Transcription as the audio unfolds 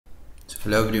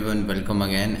Hello everyone, welcome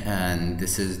again, and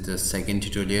this is the second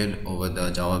tutorial over the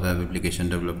Java Web Application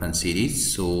Development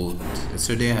series. So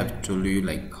yesterday I have told you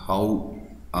like how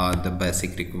what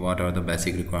are the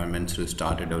basic requirements to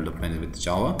start a development with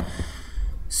Java.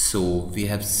 So we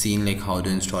have seen like how to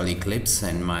install Eclipse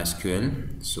and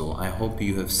MySQL. So I hope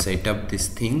you have set up these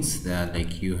things that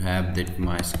like you have that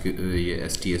MySQL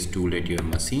STS tool at your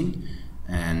machine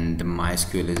and the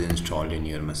MySQL is installed in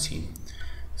your machine.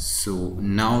 So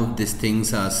now these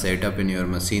things are set up in your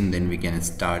machine, then we can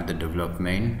start the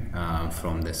development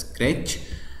from the scratch.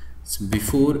 So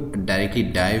before directly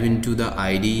dive into the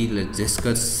IDE, let's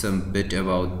discuss some bit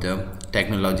about the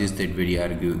technologies that we are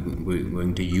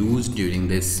going to use during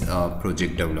this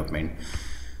project development.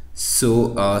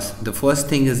 So the first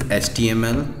thing is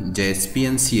HTML, JSP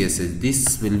and CSS.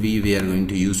 This will be we are going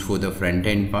to use for the front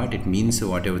end part. It means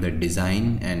whatever the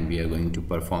design, and we are going to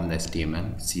perform the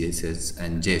HTML, CSS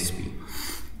and JSP.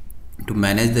 To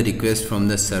manage the request from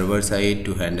the server side,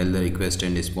 to handle the request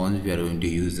and response, we are going to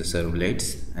use the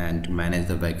servlets, and to manage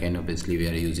the backend, obviously we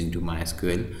are using to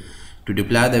MySQL. To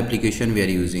deploy the application, we are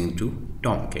using to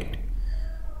Tomcat.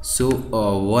 So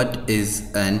what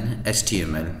is an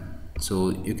HTML?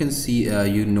 So you can see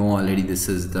you know already this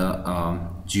is the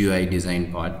GUI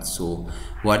design part. So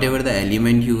whatever the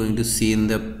element you're going to see in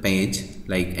the page,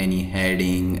 like any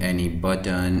heading, any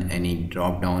button, any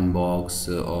drop down box,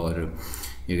 or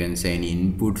you can say any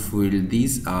input field,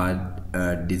 these are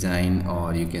designed,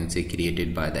 or you can say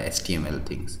created by the HTML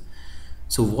things.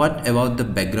 So what about the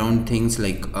background things,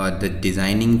 like the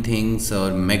designing things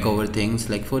or makeover things?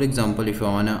 Like for example, if I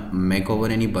wanna make over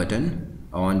any button,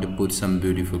 I want to put some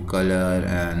beautiful color,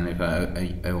 and if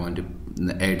I want to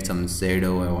add some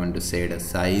shadow, I want to set a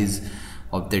size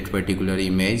of that particular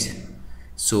image.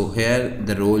 So here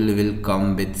the role will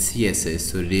come with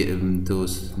CSS. So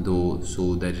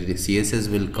that the CSS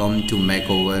will come to make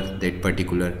over that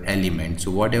particular element.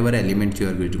 So whatever element you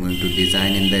are going to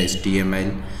design in the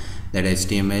HTML, that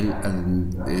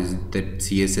HTML is that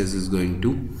CSS is going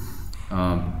to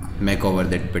make over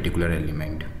that particular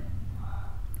element.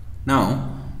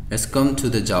 Now let's come to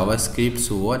the JavaScript.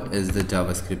 So what is the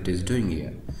JavaScript is doing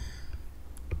here?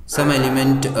 Some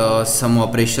element, some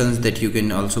operations that you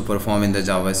can also perform in the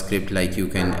JavaScript, like you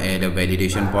can add a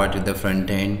validation part at the front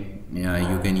end.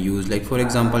 You can use, like for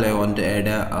example, I want to add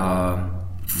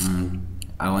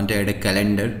a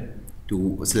calendar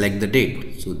to select the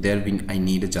date. So there I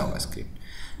need a JavaScript,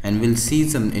 and we'll see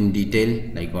some in detail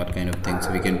like what kind of things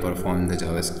we can perform in the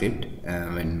JavaScript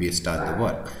when we start the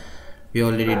work. We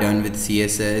already done with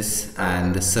CSS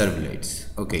and the servlets.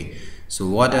 Okay, so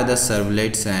what are the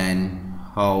servlets and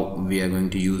how we are going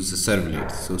to use the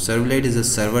servlets? So servlet is a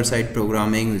server-side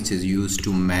programming which is used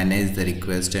to manage the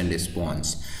request and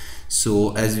response.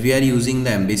 So as we are using the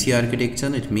MVC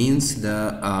architecture, it means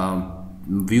the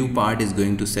view part is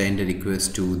going to send a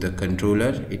request to the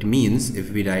controller. It means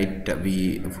if we write,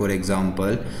 for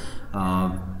example,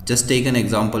 just take an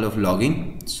example of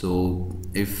login. So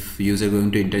if user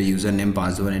going to enter username,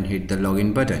 password and hit the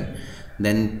login button,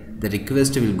 then the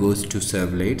request will goes to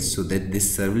servlet, so that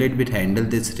this servlet will handle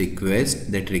this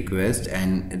request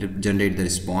and generate the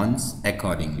response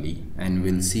accordingly. And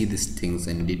we'll see these things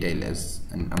in detail as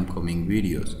in upcoming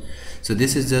videos. So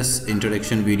this is just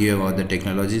introduction video about the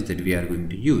technologies that we are going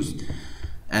to use.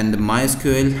 And the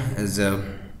MySQL is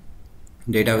a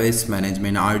database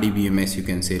management, RDBMS, you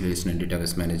can say, relational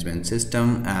database management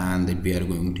system, and that we are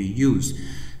going to use.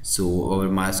 So our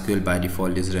MySQL by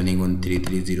default is running on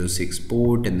 3306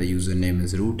 port, and the username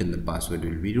is root and the password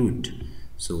will be root.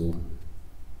 So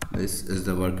this is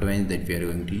the workbench that we are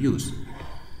going to use.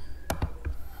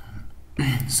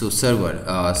 So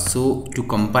server, so to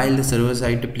compile the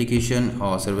server-side application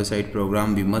or server-side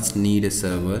program, we must need a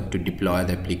server to deploy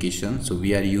the application. So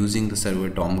we are using the server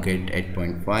Tomcat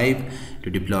 8.5 to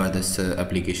deploy this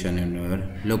application in our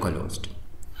localhost.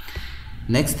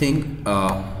 Next thing,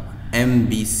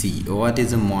 MVC. What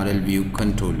is a model view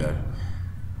controller?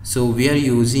 So we are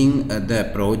using the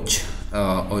approach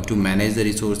or to manage the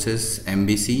resources.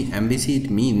 MVC, it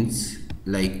means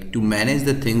like to manage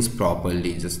the things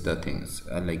properly, just the things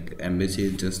like MVC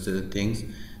is just the things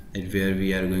that where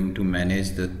we are going to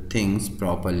manage the things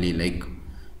properly, like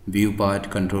view part,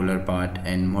 controller part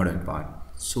and model part.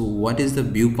 So what is the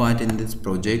view part in this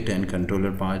project, and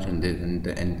controller part and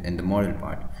the model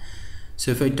part? So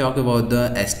if I talk about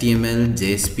the HTML,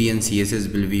 JSP and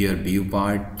CSS will be your view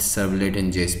part, servlet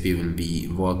and JSP will be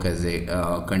work as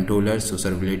a controller. So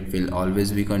servlet will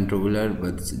always be controller,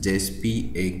 but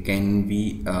JSP can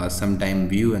be sometime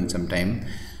view and sometime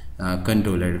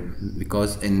controller,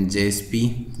 because in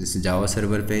JSP, this is Java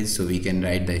server page, so we can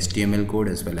write the HTML code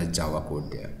as well as Java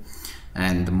code there.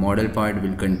 And the model part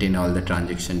will contain all the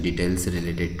transaction details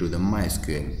related to the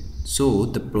MySQL. So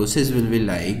the process will be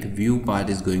like, view part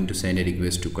is going to send a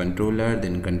request to controller,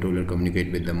 then controller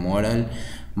communicate with the model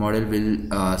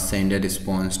will send a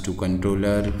response to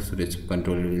controller, so this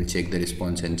controller will check the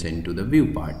response and send to the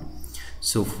view part.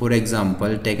 So for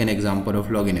example, take an example of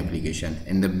login application.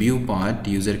 In the view part,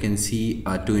 user can see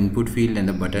two input field and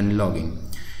the button login.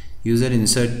 User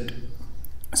insert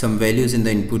some values in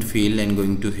the input field and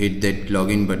going to hit that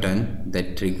login button.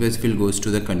 That request will goes to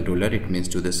the controller, it means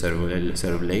to the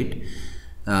servlet.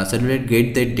 Servlet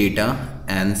get that data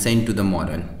and send to the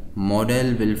model.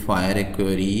 Model will fire a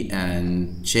query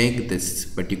and check this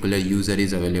particular user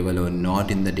is available or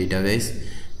not in the database,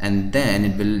 and then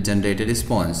it will generate a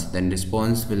response. Then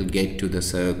response will get to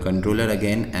the controller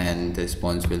again, and the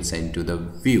response will send to the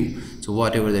view. So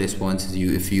whatever the response is,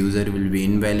 if user will be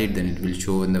invalid, then it will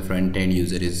show in the front end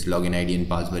user is login ID and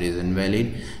password is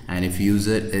invalid, and if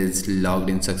user is logged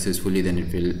in successfully, then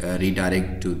it will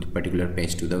redirect to the particular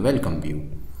page to the welcome view.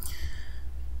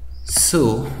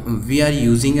 So we are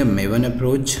using a Maven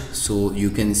approach. So you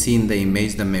can see in the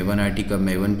image the Maven article,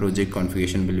 Maven project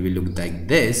configuration will be look like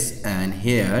this, and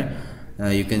here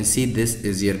you can see this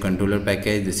is your controller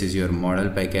package, this is your model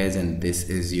package, and this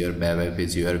is your web app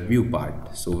is your view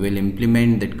part. So we'll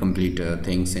implement that complete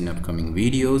things in upcoming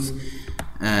videos.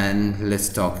 And let's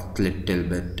talk a little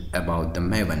bit about the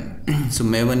Maven. So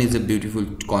Maven is a beautiful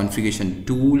configuration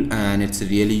tool, and it's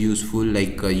really useful.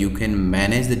 Like you can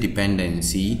manage the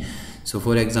dependency. So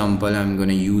for example, I'm going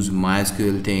to use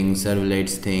MySQL things,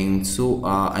 servlets things. So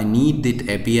I need that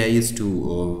APIs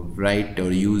to write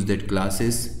or use that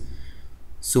classes.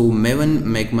 So Maven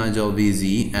make my job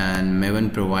easy, and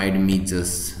Maven provide me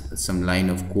just some line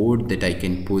of code that I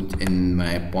can put in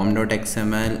my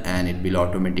pom.xml, and it will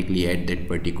automatically add that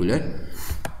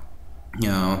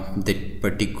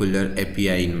particular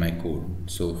API in my code.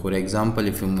 So for example,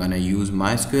 if I'm gonna use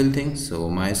MySQL things, so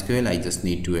MySQL, I just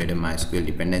need to add a MySQL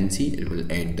dependency. It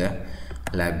will add the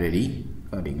library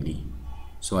accordingly.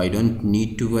 So I don't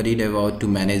need to worry about to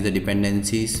manage the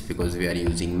dependencies because we are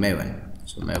using Maven.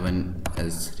 So Maven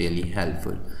is really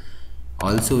helpful.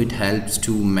 Also, it helps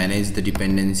to manage the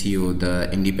dependency or the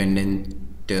independent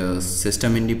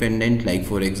system independent. Like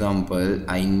for example,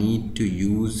 I need to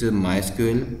use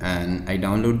MySQL and I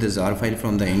download the jar file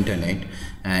from the internet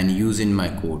and use in my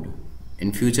code.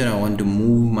 In future, I want to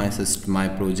move my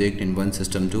project in one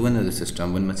system to another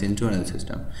system, one machine to another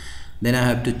system. Then I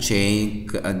have to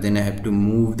check, then I have to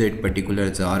move that particular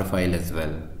jar file as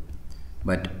well.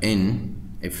 But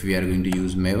if we are going to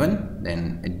use Maven,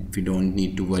 then we don't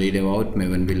need to worry about.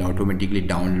 Maven will automatically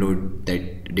download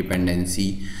that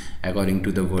dependency according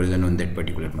to the version on that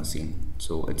particular machine.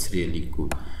 So it's really cool.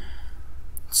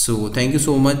 So thank you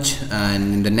so much,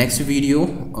 and in the next video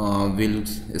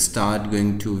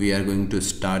we are going to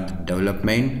start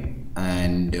development,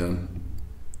 and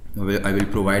I will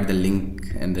provide the link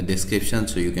in the description,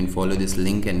 so you can follow this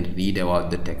link and read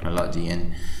about the technology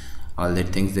and all the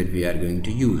things that we are going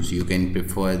to use. You can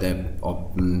prefer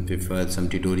some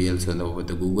tutorials over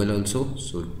the Google also,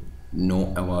 so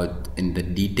know about in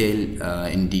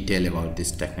detail about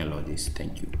these technologies.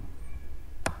 Thank you.